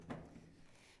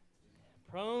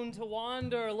Prone to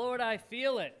wander, Lord, I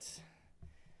feel it.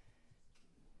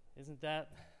 Isn't that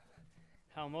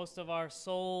how most of our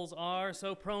souls are,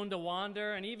 so prone to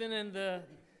wander? And even in the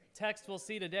text we'll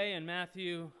see today in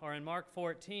Matthew or in Mark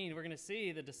 14, we're going to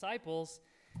see the disciples,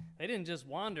 they didn't just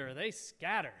wander, they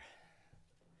scatter.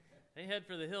 They head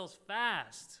for the hills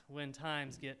fast when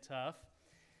times get tough.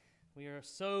 We are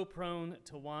so prone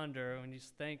to wander, and you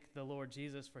just thank the Lord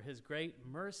Jesus for his great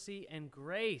mercy and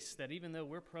grace that even though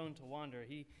we're prone to wander,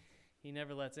 he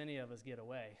never lets any of us get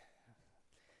away.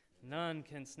 None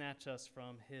can snatch us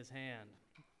from his hand.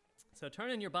 So turn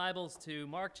in your Bibles to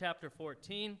Mark chapter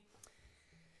 14.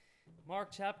 Mark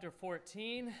chapter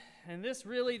 14, and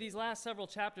these last several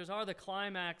chapters are the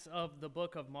climax of the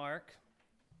book of Mark.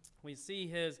 We see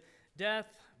his death,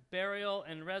 burial,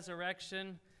 and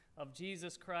resurrection of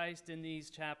Jesus Christ in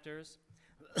these chapters.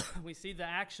 We see the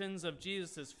actions of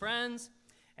Jesus' friends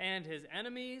and his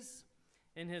enemies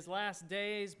in his last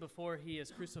days before he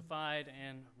is crucified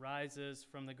and rises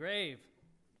from the grave.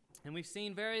 And we've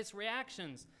seen various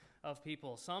reactions of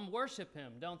people. Some worship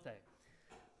him, don't they?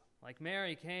 Like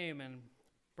Mary came and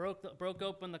broke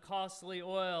open the costly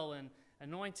oil and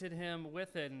anointed him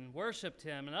with it and worshiped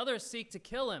him. And others seek to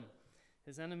kill him.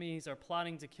 His enemies are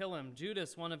plotting to kill him.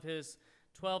 Judas, one of his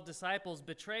 12 disciples,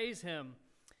 betrays him.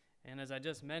 And as I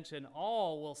just mentioned,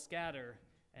 all will scatter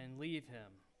and leave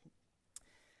him.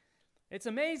 It's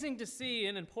amazing to see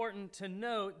and important to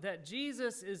note that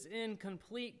Jesus is in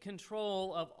complete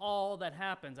control of all that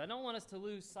happens. I don't want us to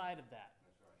lose sight of that.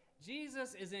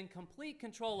 Jesus is in complete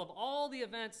control of all the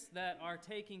events that are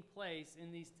taking place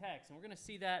in these texts. And we're going to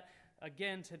see that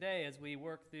again today as we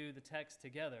work through the text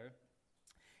together.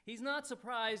 He's not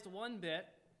surprised one bit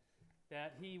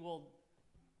that he will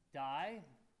die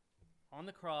on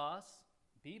the cross,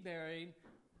 be buried,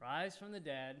 rise from the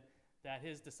dead, that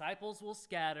his disciples will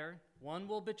scatter, one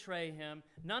will betray him.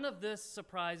 None of this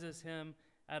surprises him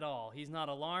at all. He's not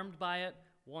alarmed by it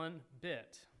one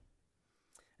bit.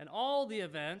 And all the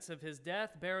events of his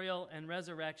death, burial, and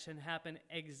resurrection happen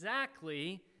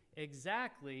exactly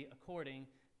according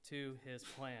to his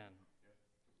plan.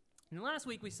 And last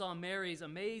week we saw Mary's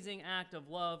amazing act of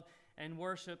love and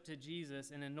worship to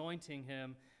Jesus in anointing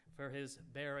him for his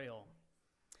burial.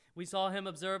 We saw him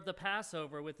observe the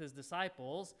Passover with his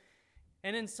disciples,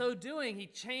 and in so doing, he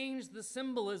changed the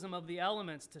symbolism of the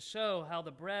elements to show how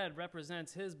the bread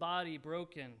represents his body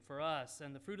broken for us,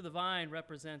 and the fruit of the vine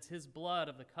represents his blood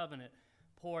of the covenant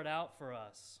poured out for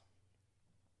us.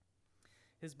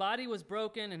 His body was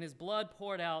broken and his blood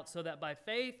poured out so that by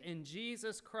faith in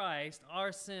Jesus Christ,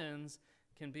 our sins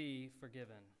can be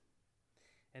forgiven.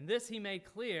 And this he made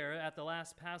clear at the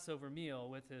last Passover meal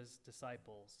with his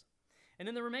disciples. And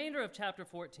in the remainder of chapter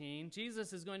 14,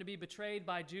 Jesus is going to be betrayed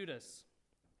by Judas,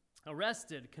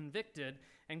 arrested, convicted,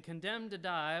 and condemned to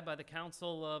die by the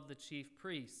council of the chief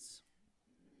priests.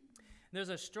 There's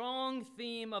a strong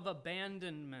theme of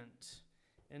abandonment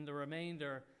in the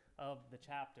remainder of the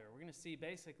chapter. We're going to see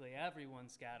basically everyone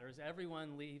scatters,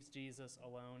 everyone leaves Jesus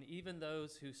alone, even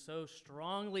those who so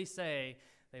strongly say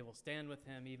they will stand with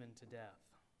him even to death.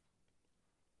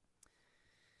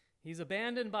 He's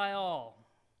abandoned by all.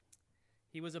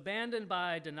 He was abandoned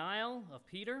by denial of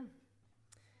Peter,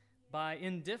 by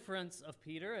indifference of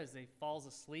Peter as he falls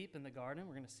asleep in the garden.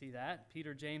 We're going to see that.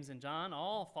 Peter, James, and John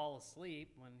all fall asleep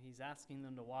when he's asking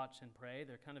them to watch and pray.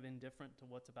 They're kind of indifferent to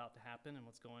what's about to happen and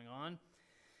what's going on.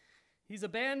 He's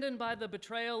abandoned by the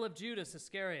betrayal of Judas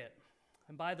Iscariot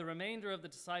and by the remainder of the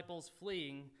disciples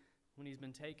fleeing when he's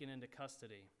been taken into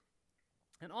custody.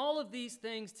 And all of these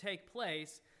things take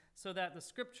place so that the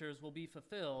scriptures will be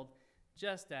fulfilled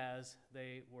just as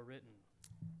they were written.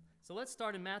 So let's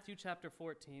start in Matthew chapter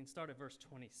 14, start at verse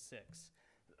 26.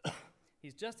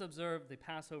 He's just observed the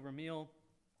Passover meal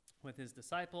with his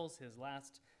disciples, his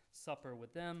last supper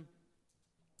with them.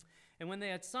 And when they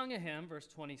had sung a hymn, verse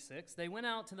 26, they went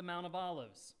out to the Mount of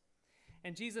Olives.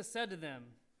 And Jesus said to them,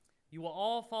 "You will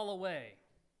all fall away,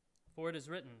 for it is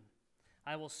written,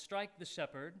 I will strike the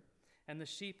shepherd, and the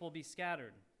sheep will be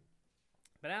scattered.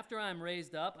 But after I am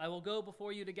raised up, I will go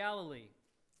before you to Galilee."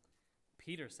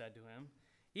 Peter said to him,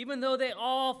 "Even though they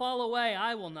all fall away,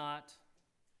 I will not."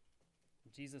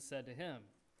 Jesus said to him,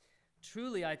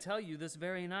 "Truly I tell you, this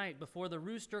very night, before the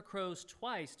rooster crows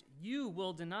twice, you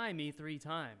will deny me 3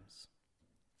 times.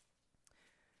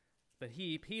 But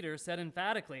he, Peter, said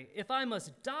emphatically, "If I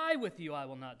must die with you, I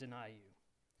will not deny you."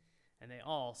 And they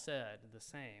all said the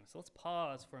same. So let's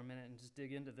pause for a minute and just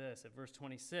dig into this. At verse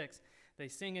 26, they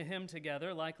sing a hymn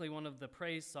together, likely one of the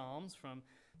praise psalms from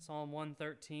Psalm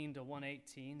 113 to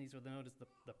 118. These are known as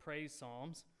the praise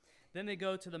psalms. Then they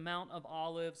go to the Mount of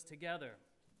Olives together.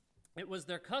 It was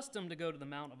their custom to go to the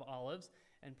Mount of Olives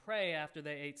and pray after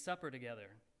they ate supper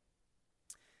together.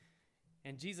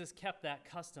 And Jesus kept that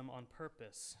custom on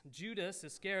purpose. Judas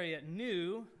Iscariot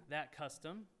knew that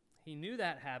custom. He knew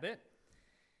that habit.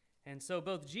 And so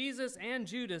both Jesus and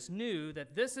Judas knew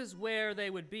that this is where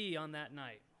they would be on that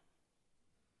night.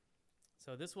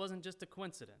 So this wasn't just a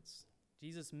coincidence.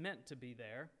 Jesus meant to be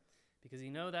there because he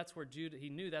knew that's where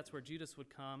Judas would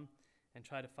come and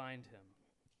try to find him.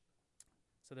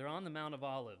 So they're on the Mount of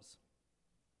Olives.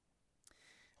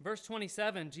 Verse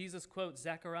 27, Jesus quotes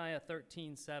Zechariah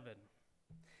 13:7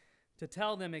 to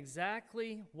tell them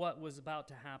exactly what was about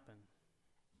to happen.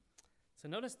 So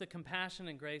notice the compassion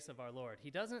and grace of our Lord.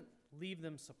 He doesn't leave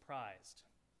them surprised.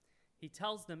 He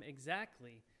tells them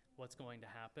exactly what's going to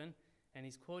happen, and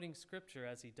he's quoting Scripture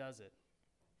as he does it.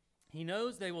 He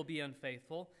knows they will be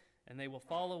unfaithful, and they will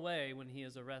fall away when he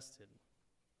is arrested.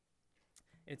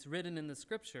 It's written in the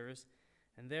Scriptures,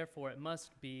 and therefore it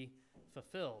must be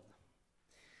fulfilled.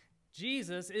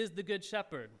 Jesus is the Good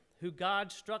Shepherd, who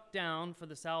God struck down for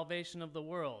the salvation of the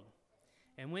world.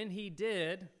 And when he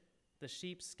did, the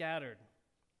sheep scattered.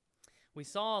 We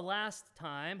saw last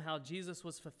time how Jesus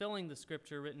was fulfilling the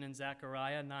scripture written in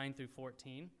Zechariah 9 through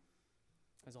 14.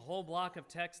 There's a whole block of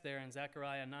text there in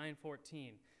Zechariah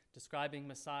 9:14 describing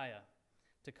Messiah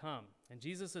to come. And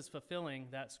Jesus is fulfilling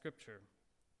that scripture.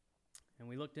 And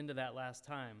we looked into that last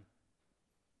time.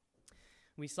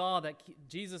 We saw that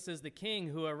Jesus is the king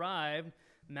who arrived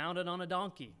mounted on a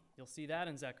donkey. You'll see that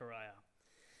in Zechariah.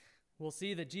 We'll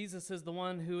see that Jesus is the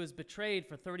one who is betrayed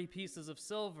for 30 pieces of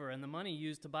silver and the money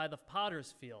used to buy the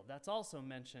potter's field. That's also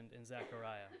mentioned in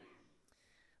Zechariah.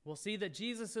 We'll see that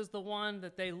Jesus is the one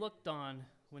that they looked on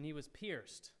when he was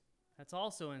pierced. That's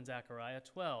also in Zechariah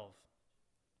 12.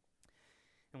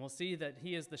 And we'll see that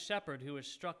he is the shepherd who is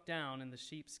struck down and the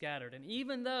sheep scattered. And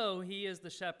even though he is the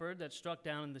shepherd that struck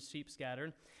down and the sheep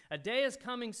scattered, a day is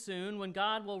coming soon when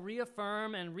God will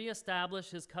reaffirm and reestablish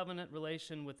his covenant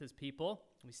relation with his people.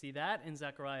 We see that in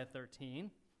Zechariah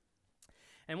 13.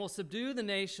 And will subdue the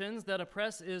nations that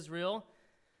oppress Israel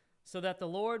so that the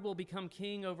Lord will become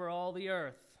king over all the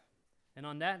earth. And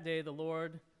on that day the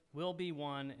Lord will be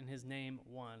one and his name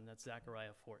one. That's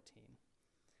Zechariah 14.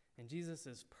 And Jesus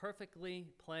is perfectly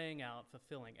playing out,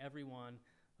 fulfilling every one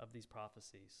of these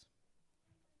prophecies.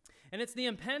 And it's the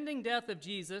impending death of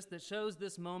Jesus that shows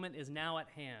this moment is now at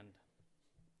hand.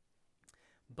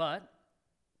 But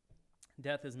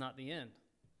death is not the end.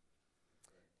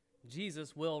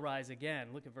 Jesus will rise again.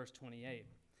 Look at verse 28.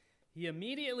 He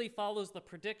immediately follows the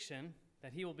prediction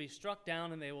that he will be struck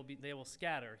down and they will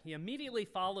scatter. He immediately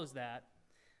follows that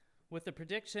with the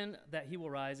prediction that he will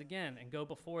rise again and go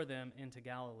before them into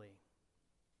Galilee.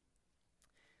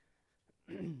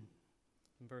 In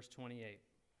verse 28,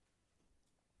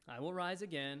 I will rise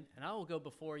again, and I will go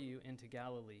before you into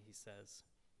Galilee, he says.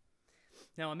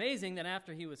 Now, amazing that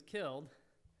after he was killed,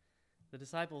 the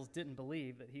disciples didn't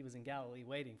believe that he was in Galilee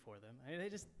waiting for them. I mean,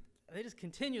 they just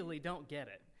continually don't get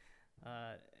it.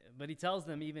 But he tells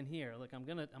them even here, look, I'm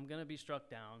gonna be struck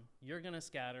down. You're gonna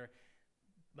scatter.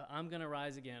 But I'm going to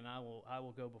rise again, and I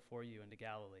will go before you into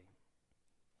Galilee.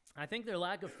 I think their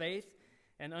lack of faith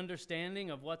and understanding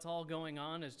of what's all going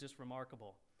on is just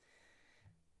remarkable.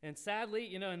 And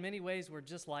sadly, in many ways, we're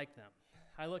just like them.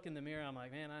 I look in the mirror, I'm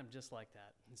like, man, I'm just like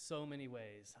that. In so many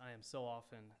ways, I am so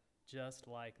often just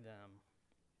like them.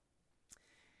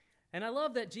 And I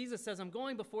love that Jesus says, I'm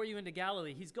going before you into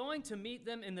Galilee. He's going to meet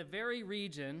them in the very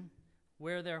region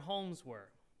where their homes were,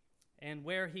 and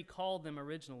where he called them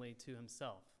originally to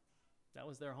himself. That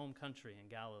was their home country in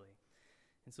Galilee.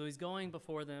 And so he's going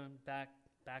before them back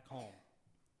home.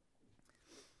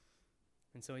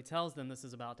 And so he tells them this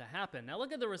is about to happen. Now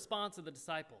look at the response of the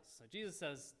disciples. So Jesus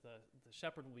says the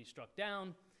shepherd will be struck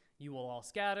down, you will all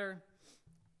scatter,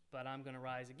 but I'm going to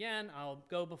rise again. I'll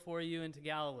go before you into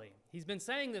Galilee. He's been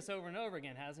saying this over and over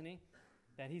again, hasn't he?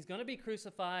 That he's going to be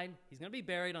crucified, he's going to be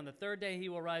buried, on the third day he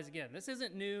will rise again. This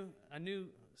isn't a new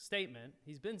statement.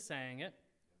 He's been saying it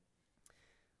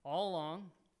all along.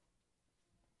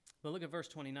 But look at verse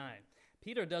 29.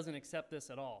 Peter doesn't accept this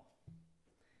at all.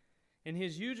 In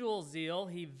his usual zeal,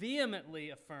 he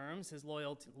vehemently affirms his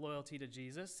loyalty to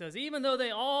Jesus, says, even though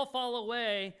they all fall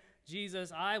away,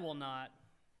 Jesus, I will not.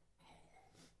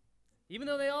 Even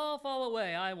though they all fall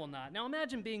away, I will not. Now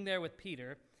imagine being there with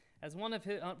Peter as one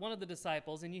of the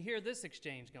disciples, and you hear this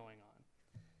exchange going on.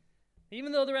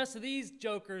 Even though the rest of these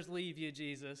jokers leave you,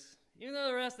 Jesus, even though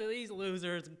the rest of these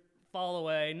losers fall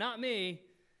away, not me.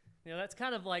 That's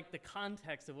kind of like the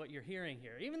context of what you're hearing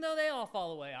here. Even though they all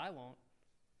fall away, I won't.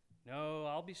 No,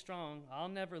 I'll be strong. I'll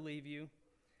never leave you.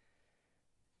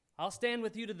 I'll stand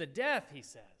with you to the death, he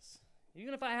says.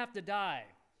 even if I have to die.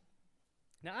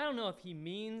 Now, I don't know if he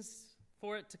means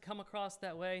for it to come across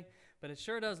that way, but it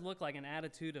sure does look like an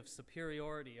attitude of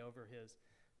superiority over his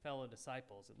fellow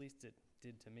disciples. At least it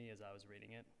did to me as I was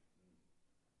reading it.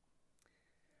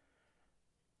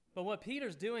 But what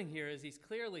Peter's doing here is he's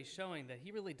clearly showing that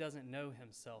he really doesn't know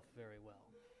himself very well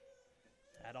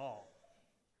at all.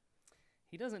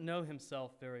 He doesn't know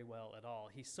himself very well at all.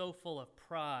 He's so full of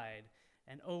pride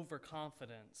and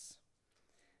overconfidence.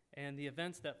 And the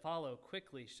events that follow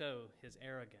quickly show his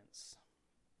arrogance.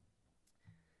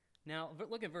 Now,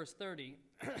 look at verse 30.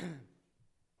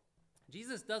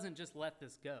 Jesus doesn't just let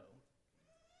this go.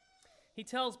 He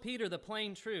tells Peter the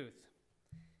plain truth.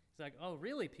 He's like, oh,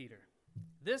 really, Peter?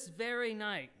 This very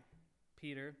night,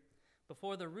 Peter,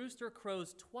 before the rooster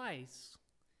crows twice,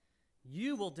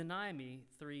 you will deny me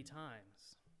 3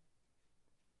 times.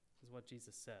 This is what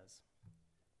Jesus says.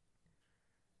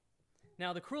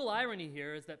 Now, the cruel irony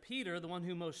here is that Peter, the one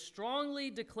who most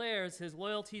strongly declares his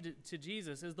loyalty to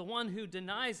Jesus, is the one who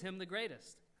denies him the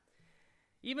greatest,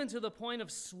 even to the point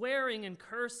of swearing and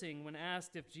cursing when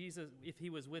asked if he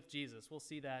was with Jesus. We'll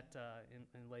see that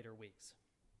in later weeks.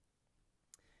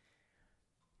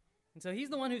 And so he's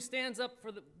the one who stands up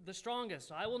for the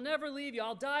strongest. I will never leave you.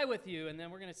 I'll die with you. And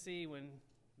then we're going to see when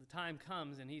the time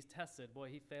comes and he's tested, boy,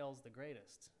 he fails the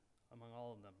greatest among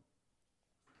all of them.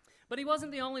 But he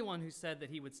wasn't the only one who said that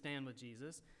he would stand with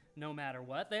Jesus no matter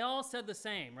what. They all said the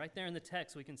same. Right there in the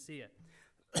text, we can see it.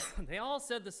 They all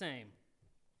said the same.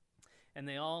 And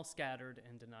they all scattered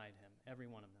and denied him, every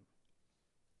one of them.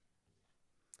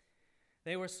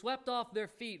 They were swept off their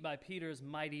feet by Peter's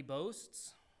mighty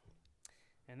boasts.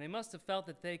 And they must have felt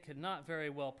that they could not very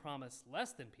well promise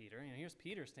less than Peter. Here's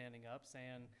Peter standing up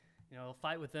saying, he'll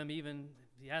fight with them even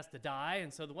if he has to die.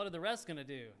 And so what are the rest going to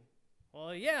do?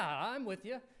 Well, yeah, I'm with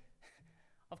you.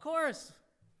 Of course.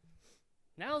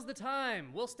 Now's the time.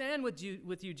 We'll stand with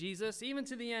you, Jesus, even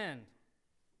to the end.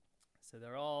 So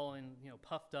they're all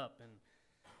puffed up and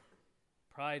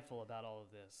prideful about all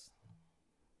of this.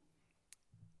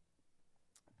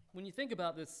 When you think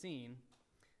about this scene,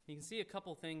 you can see a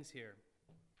couple things here.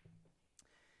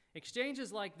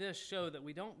 Exchanges like this show that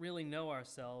we don't really know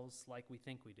ourselves like we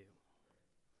think we do.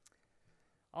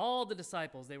 All the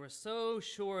disciples, they were so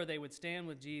sure they would stand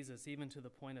with Jesus even to the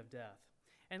point of death.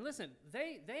 And listen,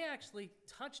 they actually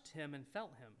touched him and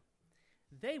felt him.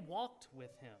 They walked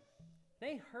with him.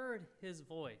 They heard his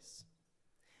voice.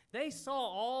 They saw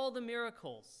all the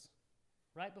miracles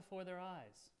right before their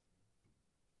eyes.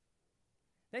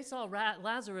 They saw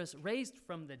Lazarus raised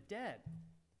from the dead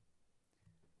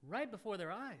right before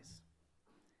their eyes.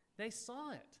 They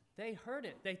saw it. They heard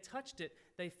it. They touched it.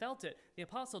 They felt it. The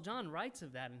Apostle John writes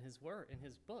of that in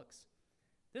his books.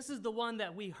 This is the one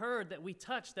that we heard, that we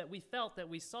touched, that we felt, that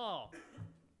we saw.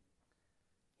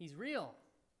 He's real.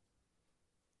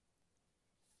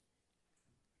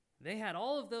 They had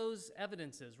all of those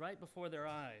evidences right before their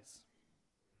eyes.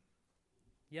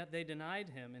 Yet they denied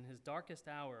him in his darkest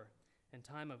hour and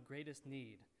time of greatest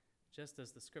need, just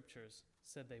as the scriptures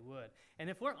said they would. And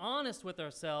if we're honest with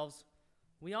ourselves,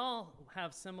 we all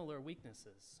have similar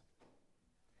weaknesses.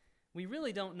 We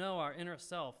really don't know our inner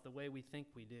self the way we think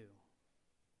we do.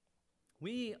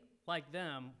 We, like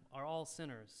them, are all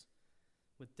sinners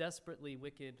with desperately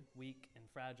wicked, weak, and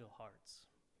fragile hearts.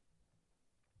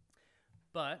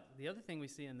 But the other thing we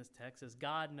see in this text is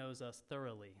God knows us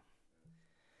thoroughly.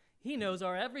 He knows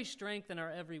our every strength and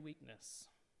our every weakness.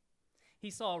 He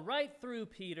saw right through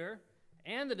Peter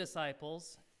and the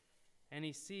disciples, and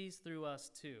he sees through us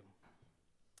too.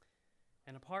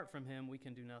 And apart from him, we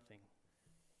can do nothing.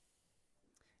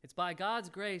 It's by God's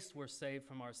grace we're saved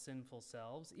from our sinful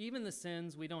selves, even the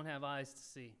sins we don't have eyes to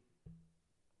see.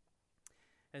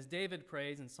 As David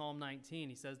prays in Psalm 19,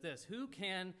 he says this, "Who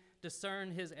can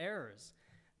discern his errors?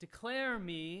 Declare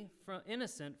me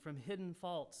innocent from hidden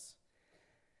faults.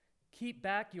 Keep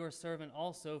back your servant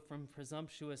also from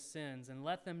presumptuous sins, and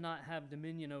let them not have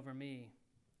dominion over me.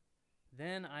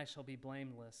 Then I shall be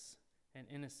blameless and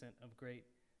innocent of great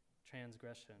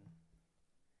transgression."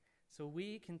 So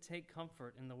we can take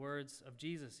comfort in the words of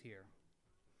Jesus here.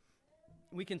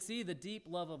 We can see the deep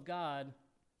love of God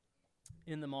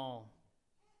in them all.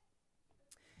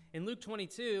 In Luke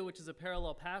 22, which is a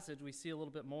parallel passage, we see a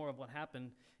little bit more of what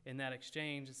happened in that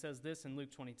exchange. It says this in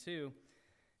Luke 22.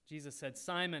 Jesus said,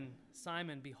 "Simon,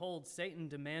 Simon, behold, Satan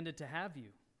demanded to have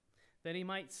you, that he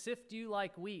might sift you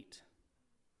like wheat.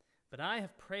 But I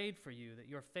have prayed for you that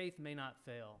your faith may not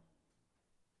fail.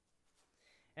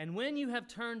 And when you have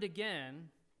turned again,"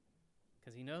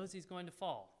 because he knows he's going to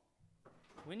fall,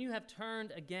 "when you have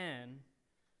turned again,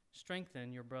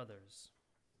 strengthen your brothers."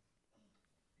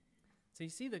 It's So you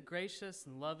see the gracious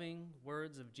and loving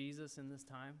words of Jesus in this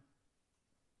time?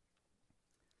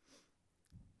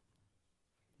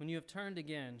 When you have turned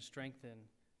again, strengthen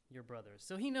your brothers.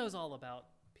 So he knows all about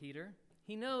Peter.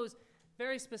 He knows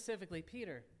very specifically,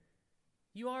 Peter,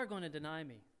 you are going to deny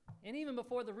me. And even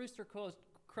before the rooster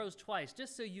crows twice,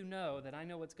 just so you know that I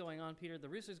know what's going on, Peter, the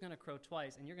rooster's going to crow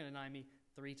twice, and you're going to deny me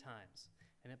 3 times.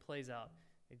 And it plays out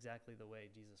exactly the way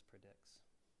Jesus predicts.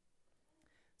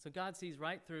 So God sees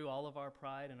right through all of our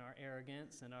pride and our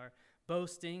arrogance and our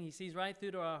boasting. He sees right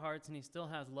through to our hearts, and he still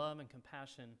has love and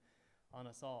compassion on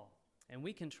us all. And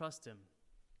we can trust him.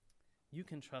 You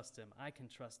can trust him. I can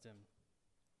trust him.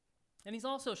 And he's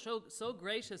also so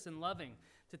gracious and loving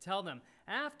to tell them,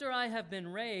 after I have been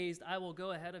raised, I will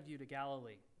go ahead of you to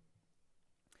Galilee.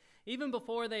 Even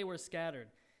before they were scattered,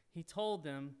 he told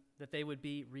them that they would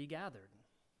be regathered,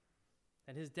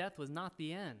 that his death was not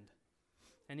the end.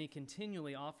 And he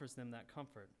continually offers them that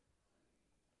comfort.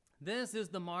 This is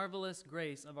the marvelous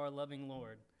grace of our loving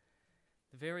Lord,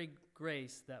 the very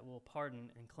grace that will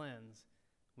pardon and cleanse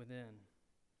within.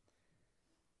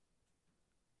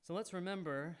 So let's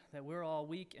remember that we're all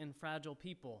weak and fragile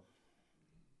people.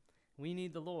 We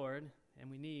need the Lord,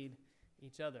 and we need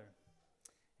each other.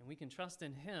 And we can trust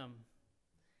in him,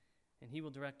 and he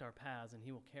will direct our paths, and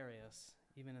he will carry us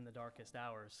even in the darkest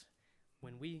hours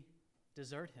when we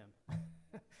desert him,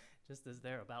 just as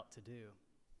they're about to do.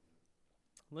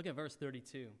 Look at verse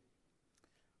 32.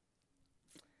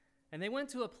 And they went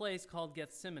to a place called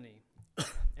Gethsemane,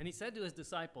 and he said to his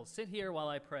disciples, sit here while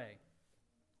I pray.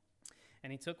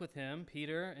 And he took with him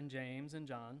Peter and James and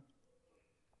John,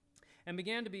 and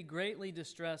began to be greatly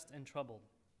distressed and troubled.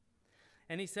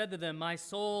 And he said to them, my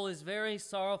soul is very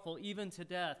sorrowful, even to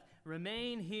death.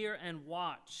 Remain here and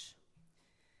watch.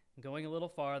 Going a little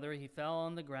farther, he fell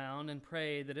on the ground and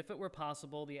prayed that if it were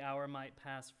possible, the hour might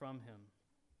pass from him.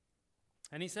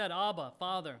 And he said, Abba,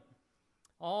 Father,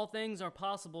 all things are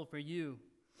possible for you.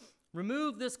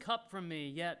 Remove this cup from me,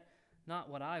 yet not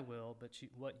what I will, but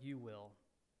what you will.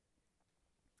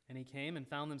 And he came and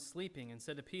found them sleeping and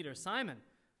said to Peter, Simon,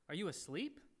 are you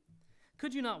asleep?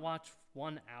 Could you not watch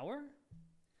 1 hour?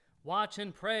 Watch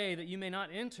and pray that you may not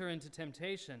enter into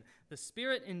temptation. The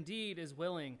spirit indeed is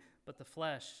willing, but the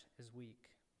flesh is weak.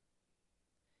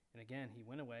 And again he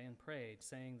went away and prayed,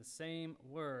 saying the same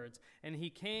words. And he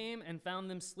came and found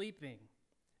them sleeping,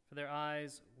 for their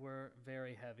eyes were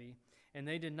very heavy, and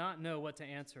they did not know what to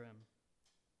answer him.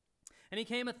 And he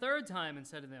came a 3rd time and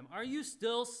said to them, are you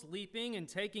still sleeping and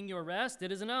taking your rest?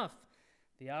 It is enough.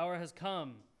 The hour has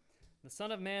come. The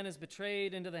Son of Man is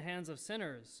betrayed into the hands of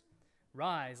sinners.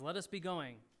 Rise, let us be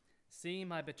going. See,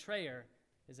 my betrayer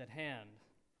is at hand.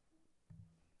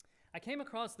 I came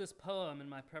across this poem in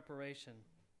my preparation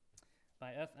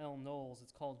by F.L. Knowles.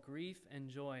 It's called Grief and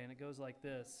Joy, and it goes like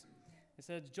this. It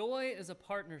says, joy is a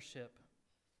partnership.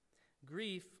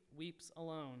 Grief weeps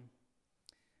alone.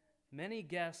 Many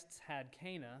guests had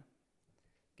Cana,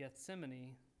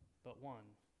 Gethsemane, but one.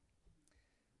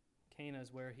 Cana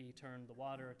is where he turned the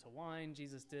water to wine.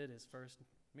 Jesus did his first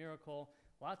miracle.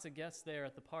 Lots of guests there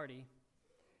at the party,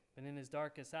 but in his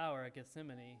darkest hour at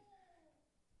Gethsemane,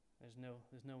 there's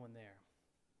no one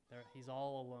there. He's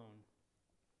all alone.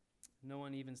 No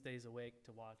one even stays awake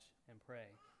to watch and pray.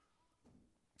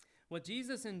 What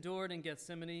Jesus endured in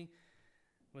Gethsemane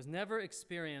was never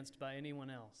experienced by anyone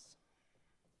else.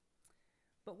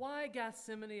 But why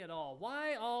Gethsemane at all?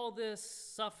 Why all this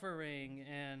suffering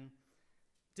and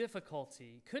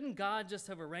difficulty? Couldn't God just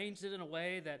have arranged it in a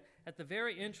way that at the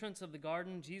very entrance of the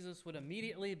garden, Jesus would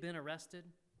immediately have been arrested?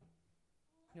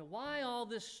 Why all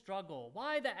this struggle?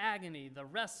 Why the agony, the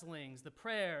wrestlings, the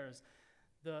prayers,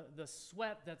 the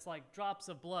sweat that's like drops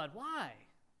of blood? Why?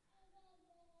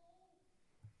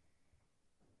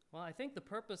 Well, I think the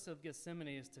purpose of Gethsemane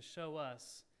is to show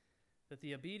us that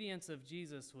the obedience of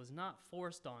Jesus was not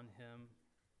forced on him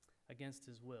against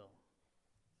his will.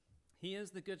 He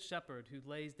is the good shepherd who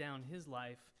lays down his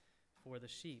life for the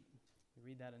sheep. We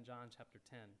read that in John chapter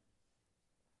 10.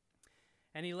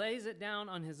 And he lays it down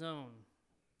on his own.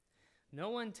 No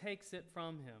one takes it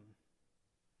from him.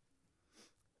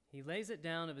 He lays it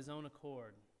down of his own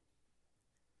accord.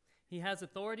 He has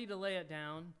authority to lay it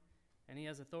down, and he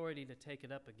has authority to take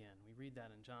it up again. We read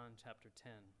that in John chapter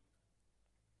 10.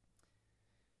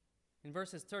 In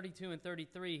verses 32 and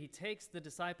 33, he takes the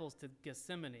disciples to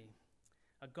Gethsemane,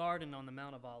 a garden on the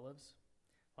Mount of Olives,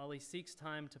 while he seeks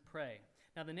time to pray.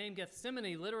 Now, the name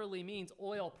Gethsemane literally means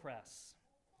oil press.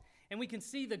 And we can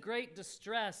see the great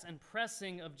distress and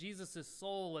pressing of Jesus'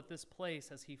 soul at this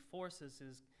place as he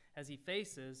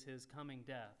faces his coming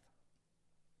death.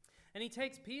 And he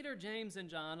takes Peter, James, and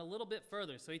John a little bit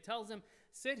further. So he tells them,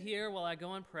 sit here while I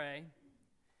go and pray.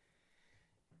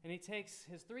 And he takes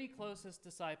his three closest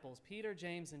disciples, Peter,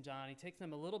 James, and John, he takes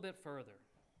them a little bit further.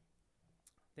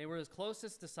 They were his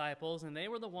closest disciples, and they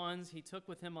were the ones he took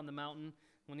with him on the mountain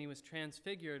when he was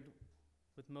transfigured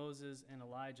with Moses and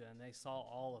Elijah, and they saw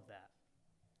all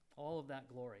of that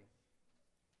glory.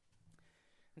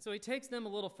 And so he takes them a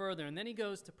little further, and then he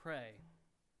goes to pray.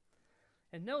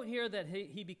 And note here that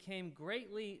he became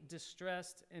greatly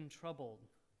distressed and troubled,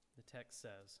 the text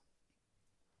says.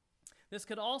 This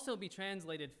could also be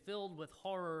translated filled with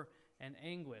horror and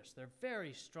anguish. They're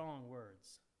very strong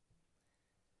words.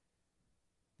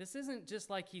 This isn't just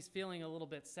like he's feeling a little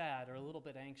bit sad or a little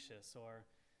bit anxious or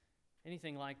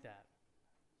anything like that.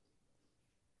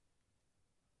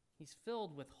 He's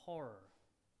filled with horror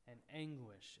and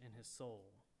anguish in his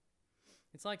soul.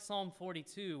 It's like Psalm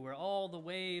 42, where all the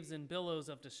waves and billows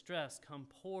of distress come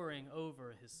pouring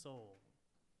over his soul.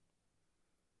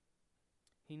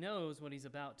 He knows what he's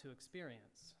about to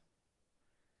experience.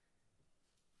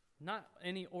 Not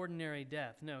any ordinary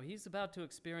death. No, he's about to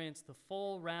experience the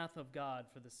full wrath of God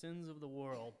for the sins of the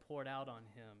world poured out on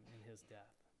him in his death.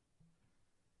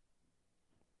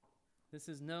 This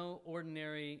is no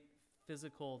ordinary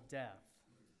physical death.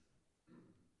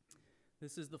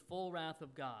 This is the full wrath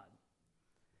of God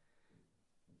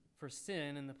for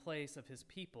sin in the place of his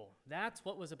people. That's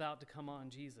what was about to come on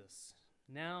Jesus.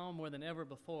 Now, more than ever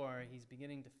before, he's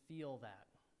beginning to feel that.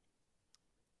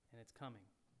 And it's coming.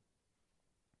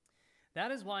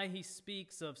 That is why he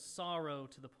speaks of sorrow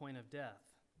to the point of death.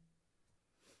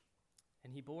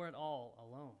 And he bore it all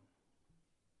alone.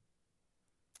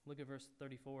 Look at verse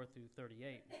 34 through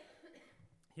 38.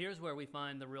 Here's where we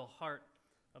find the real heart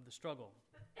of the struggle.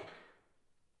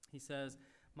 He says,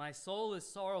 "My soul is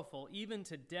sorrowful, even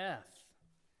to death.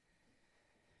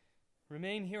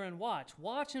 Remain here and watch.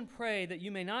 Watch and pray that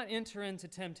you may not enter into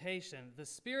temptation. The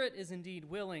spirit is indeed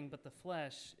willing, but the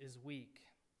flesh is weak."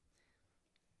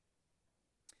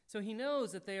 So he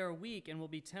knows that they are weak and will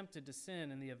be tempted to sin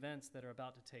in the events that are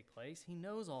about to take place. He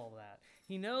knows all that.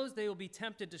 He knows they will be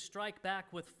tempted to strike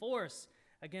back with force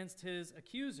against his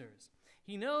accusers.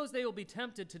 He knows they will be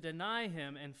tempted to deny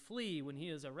him and flee when he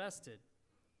is arrested.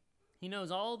 He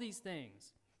knows all these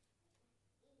things.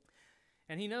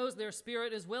 And he knows their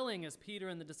spirit is willing, as Peter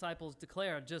and the disciples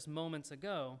declared just moments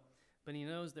ago, but he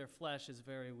knows their flesh is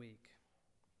very weak.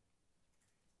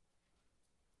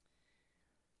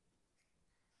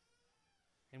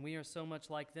 And we are so much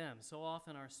like them. So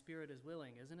often our spirit is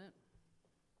willing, isn't it?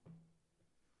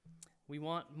 We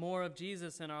want more of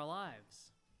Jesus in our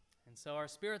lives. And so our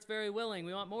spirit's very willing.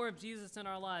 We want more of Jesus in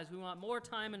our lives. We want more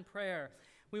time in prayer.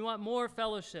 We want more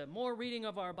fellowship, more reading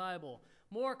of our Bible,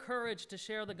 more courage to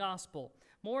share the gospel,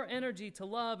 more energy to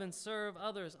love and serve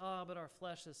others. But our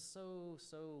flesh is so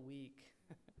weak.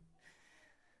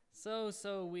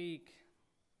 so weak.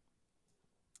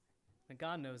 And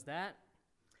God knows that.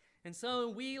 And so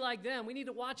we, like them, we need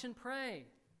to watch and pray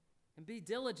and be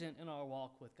diligent in our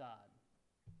walk with God.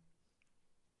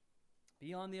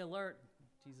 Be on the alert,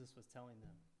 Jesus was telling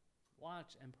them.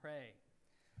 Watch and pray.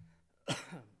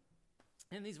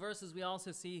 In these verses, we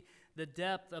also see the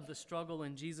depth of the struggle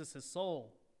in Jesus'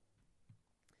 soul.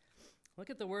 Look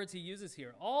at the words he uses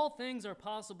here. "All things are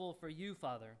possible for you,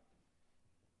 Father.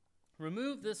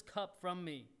 Remove this cup from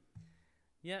me.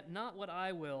 Yet not what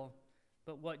I will,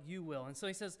 but what you will." And so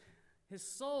he says his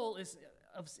soul is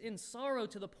in sorrow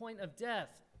to the point of death.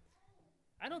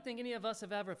 I don't think any of us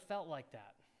have ever felt like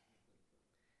that.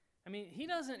 I mean, he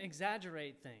doesn't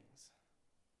exaggerate things.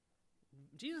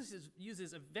 Jesus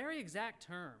uses very exact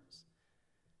terms.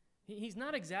 He's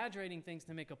not exaggerating things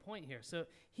to make a point here. So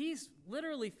he's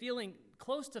literally feeling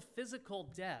close to physical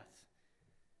death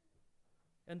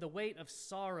and the weight of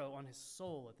sorrow on his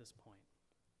soul at this point.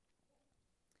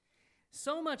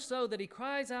 So much so that he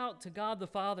cries out to God the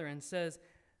Father and says,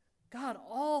 "God,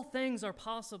 all things are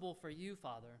possible for you,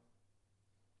 Father.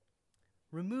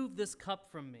 Remove this cup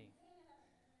from me."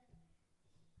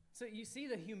 So you see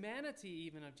the humanity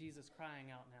even of Jesus crying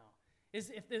out now.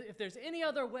 If there's any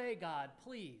other way, God,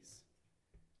 please.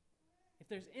 If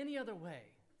there's any other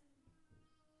way,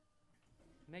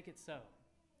 make it so.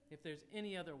 If there's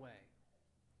any other way,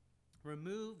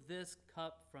 remove this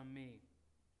cup from me.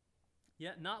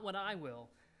 Yet not what I will,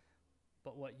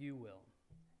 but what you will.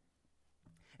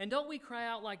 And don't we cry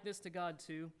out like this to God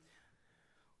too?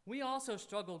 We also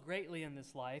struggle greatly in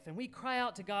this life, and we cry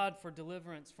out to God for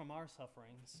deliverance from our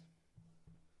sufferings.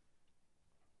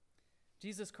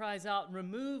 Jesus cries out,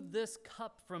 "Remove this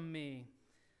cup from me,"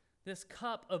 this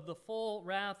cup of the full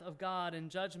wrath of God and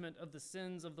judgment of the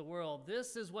sins of the world.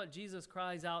 This is what Jesus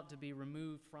cries out to be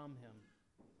removed from him.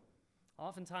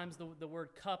 Oftentimes the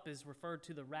word cup is referred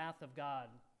to the wrath of God.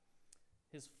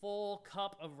 His full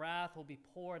cup of wrath will be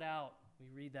poured out. We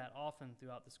read that often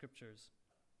throughout the scriptures.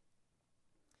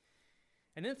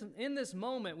 And in this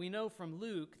moment, we know from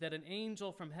Luke that an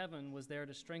angel from heaven was there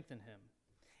to strengthen him.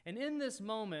 And in this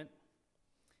moment,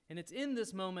 and it's in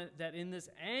this moment that in this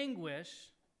anguish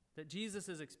that Jesus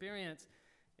is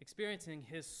experiencing,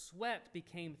 his sweat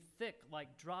became thick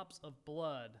like drops of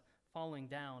blood falling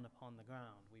down upon the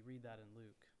ground. We read that in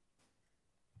Luke.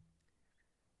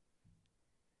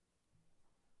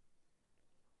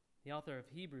 The author of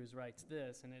Hebrews writes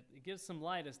this, and it gives some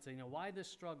light as to why this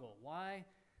struggle, why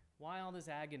all this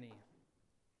agony.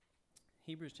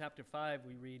 Hebrews chapter 5,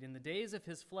 we read, "In the days of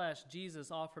his flesh,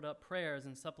 Jesus offered up prayers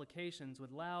and supplications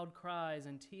with loud cries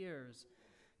and tears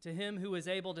to him who is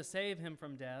able to save him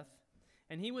from death,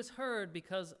 and he was heard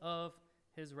because of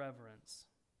his reverence.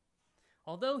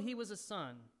 Although he was a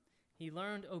son, he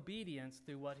learned obedience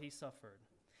through what he suffered,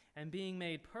 and being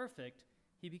made perfect,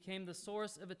 he became the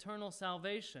source of eternal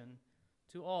salvation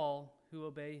to all who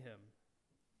obey him.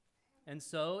 And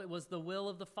so it was the will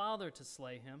of the Father to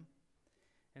slay him,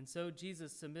 and so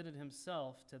Jesus submitted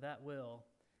himself to that will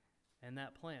and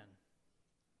that plan.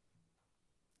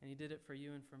 And he did it for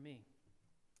you and for me,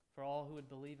 for all who would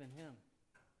believe in him,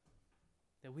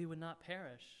 that we would not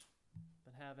perish,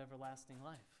 but have everlasting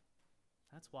life.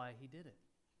 That's why he did it.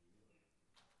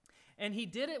 And he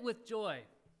did it with joy.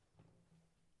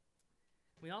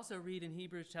 We also read in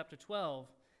Hebrews chapter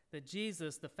 12 that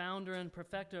Jesus, the founder and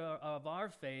perfecter of our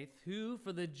faith, who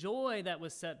for the joy that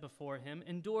was set before him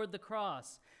endured the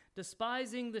cross,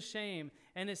 despising the shame,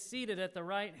 and is seated at the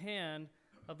right hand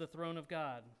of the throne of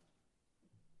God.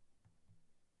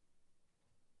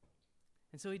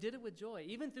 And so he did it with joy,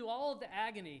 even through all of the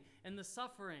agony and the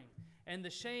suffering and the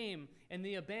shame and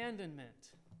the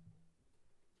abandonment.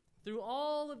 Through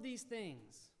all of these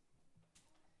things,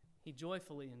 he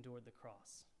joyfully endured the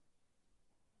cross,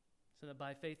 so that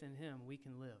by faith in him we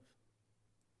can live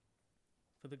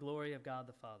for the glory of God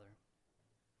the Father.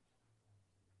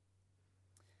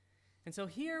 And so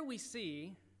here we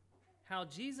see how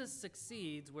Jesus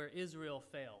succeeds where Israel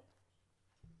failed.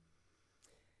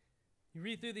 You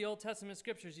read through the Old Testament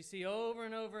scriptures, you see over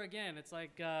and over again, it's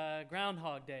like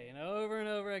Groundhog Day, and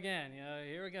over again,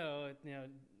 here we go,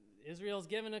 Israel's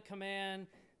given a command,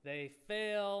 they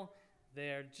fail,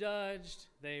 they're judged,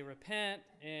 they repent,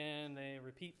 and they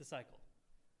repeat the cycle.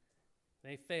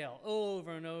 They fail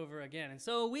over and over again. And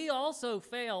so we also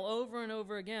fail over and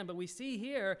over again, but we see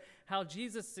here how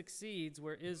Jesus succeeds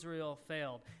where Israel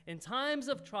failed. In times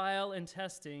of trial and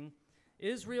testing,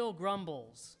 Israel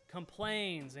grumbles,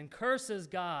 complains, and curses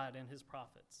God and his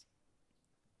prophets.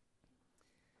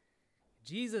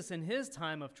 Jesus, in his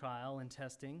time of trial and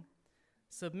testing,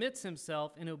 submits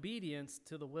himself in obedience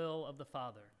to the will of the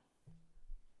Father.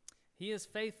 He is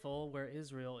faithful where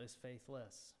Israel is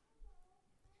faithless.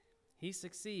 He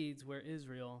succeeds where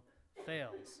Israel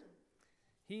fails.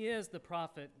 He is the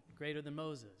prophet greater than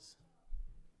Moses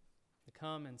to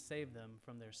come and save them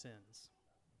from their sins.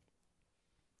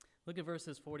 Look at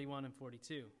verses 41 and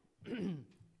 42.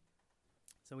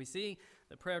 So we see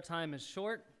the prayer time is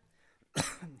short.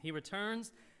 He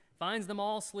returns, finds them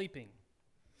all sleeping.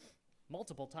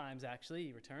 Multiple times, actually,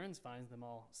 he returns, finds them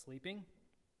all sleeping.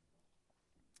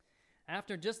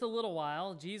 After just a little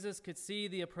while, Jesus could see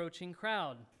the approaching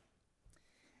crowd.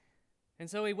 And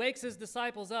so he wakes his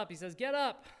disciples up. He says, "Get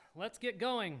up, let's get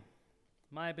going.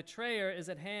 My betrayer is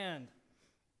at hand."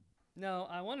 No,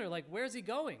 I wonder, where's he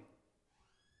going?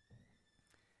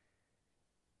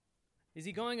 Is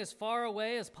he going as far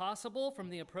away as possible from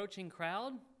the approaching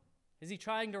crowd? Is he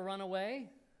trying to run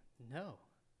away? No,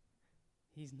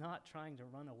 he's not trying to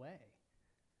run away.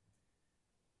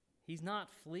 He's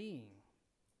not fleeing.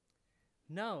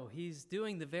 No, he's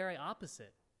doing the very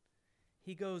opposite.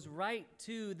 He goes right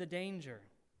to the danger.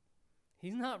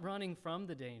 He's not running from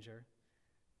the danger.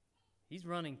 He's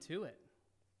running to it.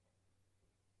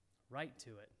 Right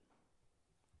to it.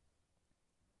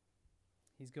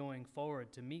 He's going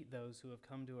forward to meet those who have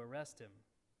come to arrest him,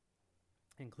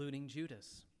 including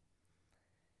Judas.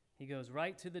 He goes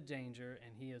right to the danger,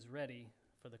 and he is ready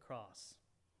for the cross.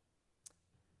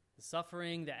 The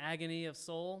suffering, the agony of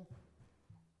soul,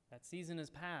 that season is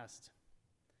past,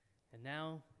 and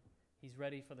now he's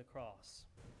ready for the cross.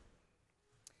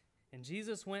 And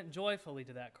Jesus went joyfully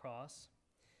to that cross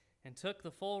and took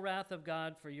the full wrath of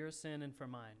God for your sin and for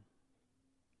mine.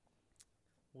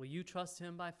 Will you trust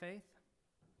him by faith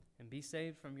and be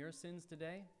saved from your sins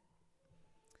today?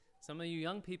 Some of you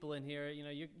young people in here,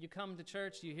 you come to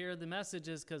church, you hear the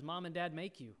messages because mom and dad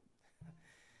make you.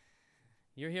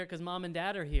 You're here because mom and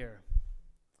dad are here.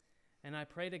 And I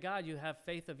pray to God you have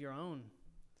faith of your own,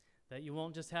 that you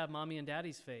won't just have mommy and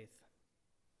daddy's faith,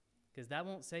 because that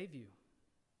won't save you.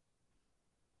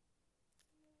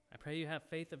 I pray you have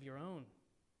faith of your own,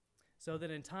 so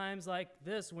that in times like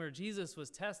this where Jesus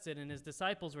was tested and his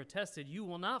disciples were tested, you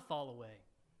will not fall away.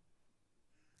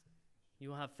 You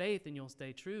will have faith and you'll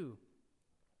stay true,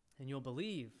 and you'll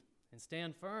believe and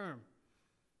stand firm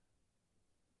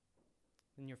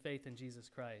in your faith in Jesus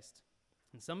Christ.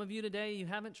 And some of you today, you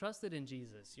haven't trusted in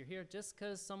Jesus. You're here just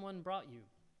because someone brought you.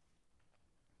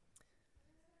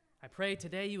 I pray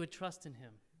today you would trust in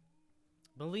him.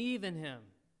 Believe in him.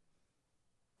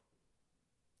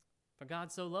 For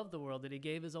God so loved the world that he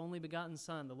gave his only begotten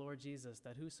Son, the Lord Jesus,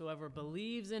 that whosoever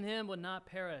believes in him would not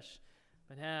perish,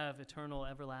 but have eternal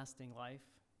everlasting life.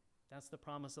 That's the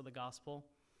promise of the gospel.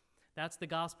 That's the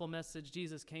gospel message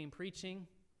Jesus came preaching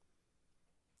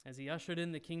as he ushered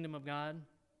in the kingdom of God.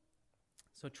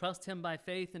 So trust him by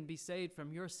faith and be saved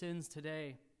from your sins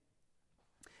today.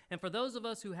 And for those of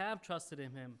us who have trusted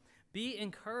in him, be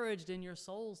encouraged in your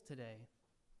souls today.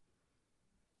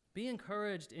 Be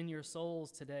encouraged in your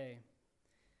souls today.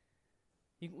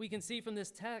 We can see from this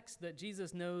text that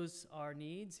Jesus knows our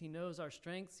needs. He knows our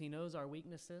strengths. He knows our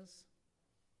weaknesses.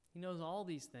 He knows all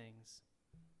these things.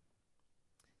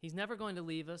 He's never going to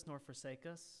leave us nor forsake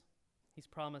us. He's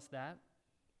promised that.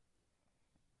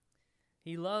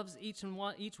 He loves each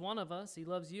one of us. He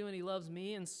loves you and he loves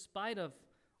me in spite of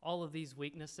all of these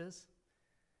weaknesses.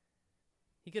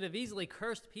 He could have easily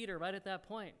cursed Peter right at that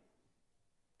point,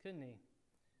 couldn't he?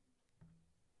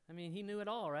 I mean, he knew it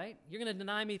all, right? You're going to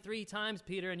deny me 3 times,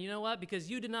 Peter, and you know what? Because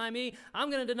you deny me,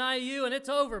 I'm going to deny you, and it's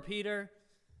over, Peter.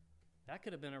 That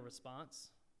could have been a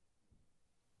response.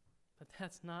 But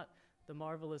that's not the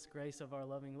marvelous grace of our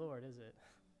loving Lord, is it?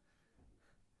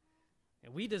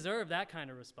 And we deserve that kind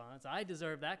of response. I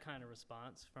deserve that kind of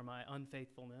response for my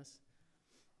unfaithfulness.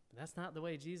 But that's not the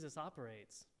way Jesus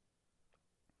operates.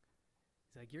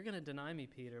 He's like, you're going to deny me,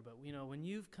 Peter, but when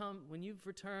you've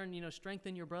returned,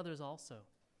 strengthen your brothers also.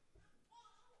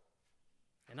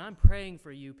 And I'm praying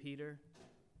for you, Peter.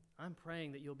 I'm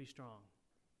praying that you'll be strong.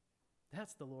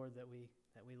 That's the Lord that we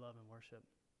love and worship.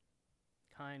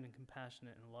 Kind and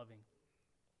compassionate and loving.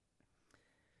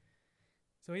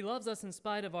 So he loves us in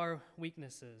spite of our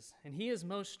weaknesses, and he is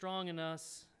most strong in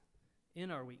us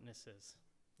in our weaknesses.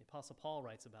 The Apostle Paul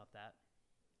writes about that.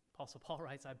 Apostle Paul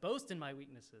writes, I boast in my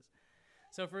weaknesses.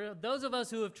 So for those of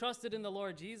us who have trusted in the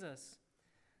Lord Jesus,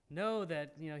 know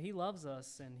that he loves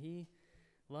us, and he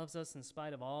loves us in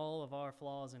spite of all of our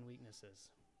flaws and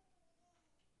weaknesses.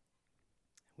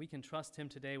 We can trust him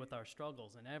today with our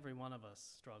struggles, and every one of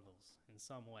us struggles in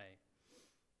some way.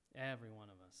 Every one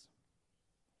of us.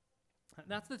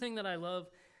 That's the thing that I love,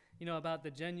 about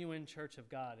the genuine church of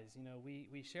God is,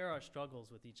 we share our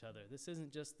struggles with each other. This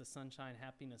isn't just the Sunshine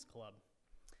Happiness Club.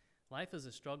 Life is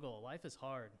a struggle. Life is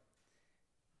hard.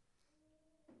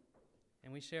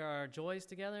 And we share our joys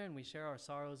together, and we share our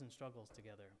sorrows and struggles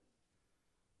together.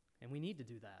 And we need to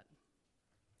do that.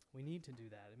 We need to do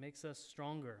that. It makes us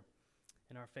stronger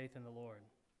in our faith in the Lord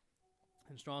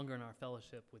and stronger in our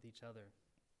fellowship with each other.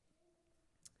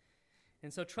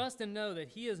 And so trust and know that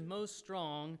he is most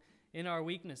strong in our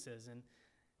weaknesses. And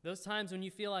those times when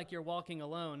you feel like you're walking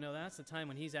alone, no, that's the time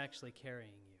when he's actually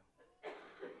carrying you.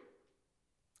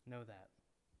 Know that.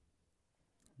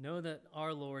 Know that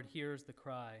our Lord hears the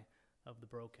cry of the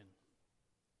broken.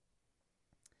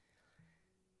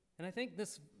 And I think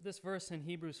this verse in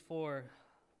Hebrews 4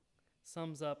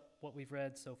 sums up what we've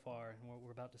read so far and what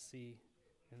we're about to see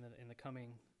in the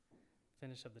coming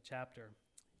finish of the chapter.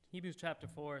 Hebrews chapter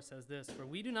 4 says this, for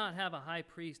we do not have a high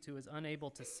priest who is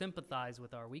unable to sympathize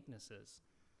with our weaknesses,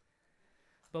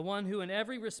 but one who in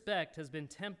every respect has been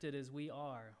tempted as we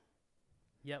are,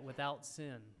 yet without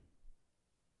sin.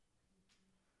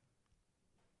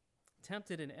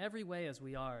 Tempted in every way as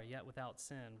we are, yet without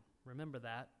sin. Remember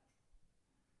that.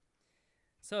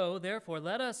 So, therefore,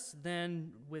 let us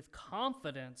then with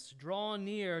confidence draw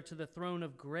near to the throne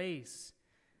of grace,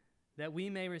 that we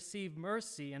may receive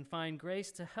mercy and find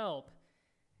grace to help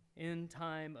in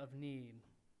time of need.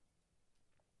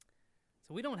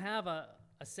 So we don't have a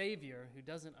Savior who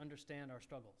doesn't understand our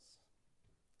struggles.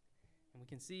 And we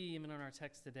can see even in our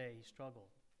text today, he struggled.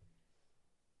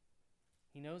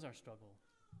 He knows our struggle.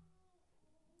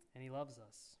 And he loves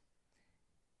us.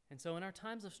 And so in our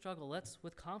times of struggle, let's,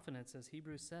 with confidence, as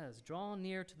Hebrews says, draw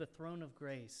near to the throne of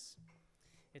grace.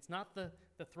 It's not the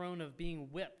throne of being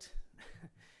whipped.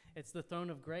 It's the throne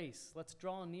of grace. Let's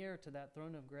draw near to that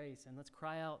throne of grace and let's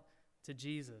cry out to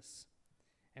Jesus.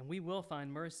 And we will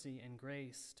find mercy and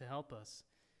grace to help us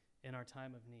in our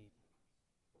time of need.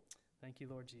 Thank you,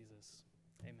 Lord Jesus.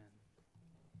 Amen.